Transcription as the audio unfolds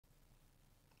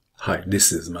Hi,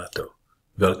 this is Mato.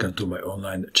 Welcome to my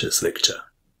online chess lecture.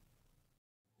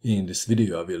 In this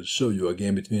video I will show you a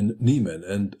game between Niemann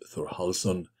and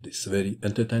Thorhallsson. This very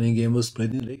entertaining game was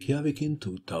played in Reykjavik in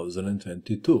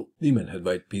 2022. Niemann had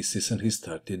white pieces and he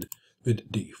started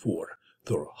with d4.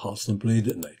 Thorhallsson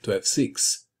played knight to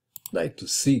f6, knight to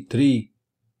c3,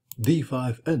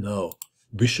 d5 and now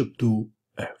bishop to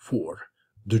f4.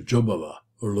 The job of a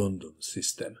London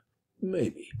system.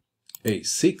 Maybe.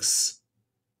 a6,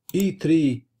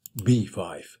 e3,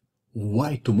 b5.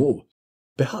 Why to move?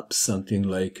 Perhaps something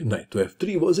like knight to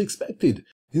f3 was expected.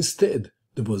 Instead,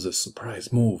 there was a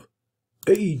surprise move.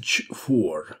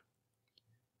 h4,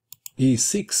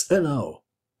 e6 and now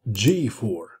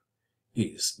g4.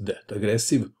 Is that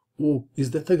aggressive? Oh,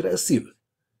 is that aggressive?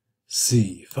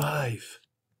 c5,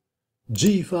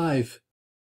 g5.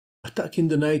 Attacking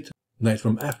the knight. Knight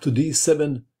from f to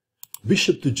d7,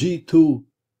 bishop to g2,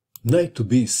 knight to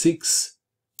b6,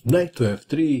 knight to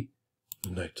f3,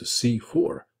 knight to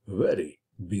c4. Very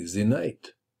busy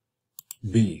knight.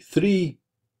 b3,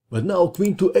 but now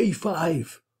queen to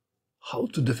a5. How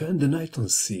to defend the knight on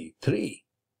c3?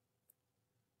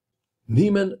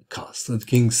 Niemann castled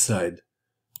kingside.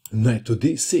 Knight to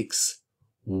d6.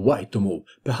 Why to move?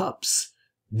 Perhaps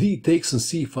d takes on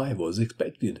c5 was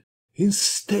expected.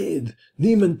 Instead,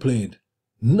 Niemann played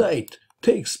knight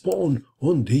takes pawn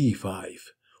on d5.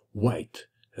 White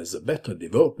has a better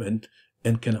development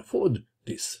and can afford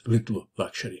this little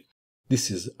luxury. This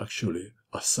is actually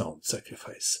a sound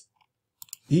sacrifice.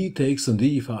 E takes on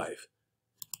d5.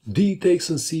 D takes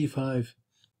on c5.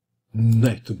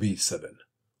 Knight to b7.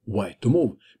 White to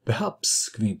move. Perhaps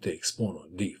queen takes pawn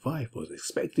on d5 was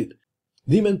expected.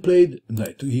 Niemann played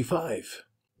knight to e5.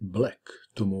 Black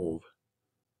to move.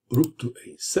 Rook to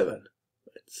a7.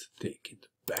 Let's take it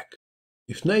back.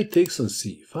 If knight takes on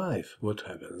c5, what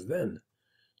happens then?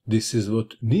 This is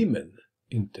what Niemann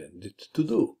intended to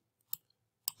do.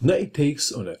 Knight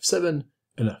takes on f7,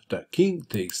 and after king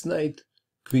takes knight,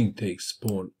 queen takes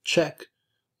pawn check.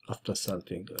 After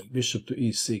something like bishop to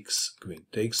e6, queen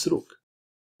takes rook.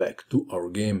 Back to our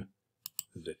game.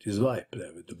 That is why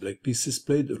player with the black pieces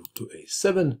played rook to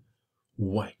a7.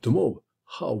 White to move.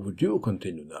 How would you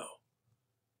continue now?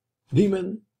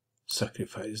 Niemann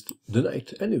sacrificed the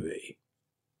knight anyway.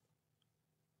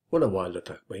 What a wild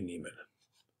attack by Niemann.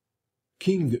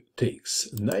 King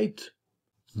takes knight,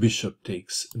 bishop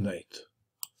takes knight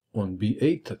on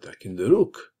b8, attacking the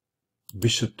rook.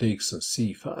 Bishop takes on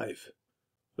c5.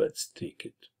 Let's take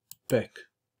it back.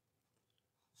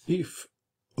 If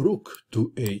rook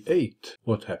to a8,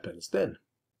 what happens then?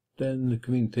 Then the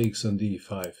queen takes on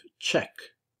d5, check.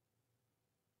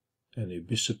 And a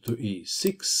bishop to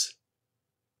e6.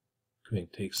 Queen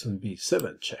takes on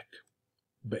b7, check.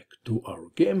 Back to our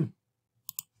game.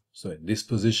 So in this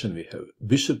position we have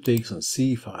bishop takes on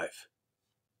c5.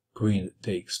 Queen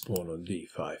takes pawn on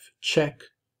d5, check.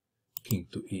 King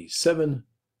to e7.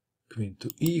 Queen to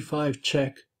e5,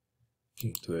 check.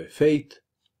 King to f8.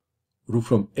 Rook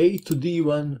from a to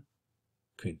d1.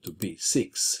 Queen to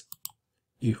b6.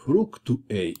 If rook to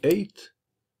a8,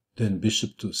 then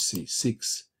bishop to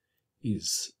c6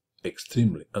 is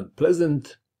extremely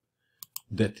unpleasant.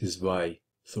 That is why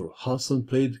Thorhallsson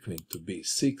played queen to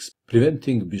b6,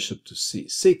 preventing bishop to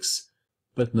c6,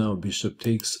 but now bishop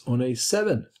takes on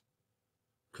a7.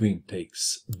 Queen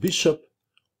takes bishop,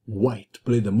 white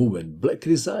played a move and black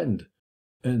resigned,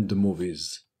 and the move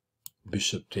is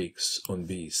bishop takes on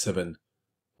b7.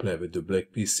 Play with the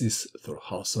black pieces,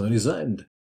 Thorhallsson resigned.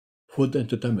 For the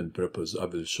entertainment purpose I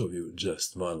will show you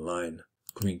just one line.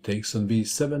 Queen takes on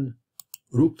b7,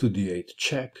 rook to d8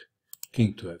 check,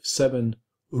 king to f7,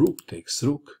 rook takes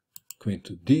rook, queen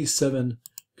to d7,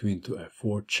 queen to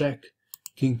f4 check,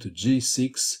 king to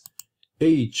g6,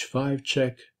 h5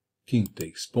 check, king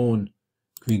takes pawn,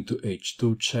 queen to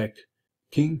h2 check,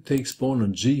 king takes pawn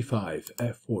on g5,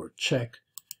 f4 check,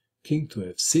 king to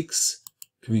f6,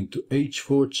 queen to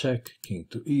h4 check, king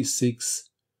to e6,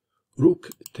 rook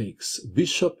takes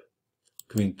bishop,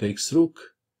 queen takes rook,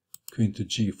 queen to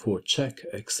g4 check,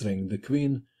 x-raying the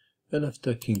queen, and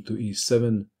after king to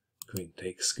e7, queen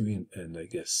takes queen, and I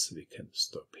guess we can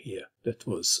stop here. That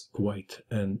was quite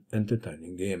an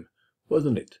entertaining game,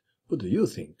 wasn't it? What do you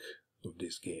think of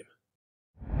this game?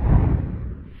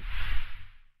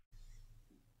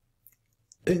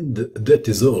 And that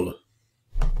is all.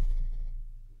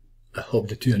 I hope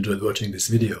that you enjoyed watching this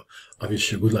video. I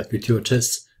wish you good luck with your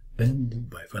chess, and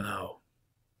bye for now.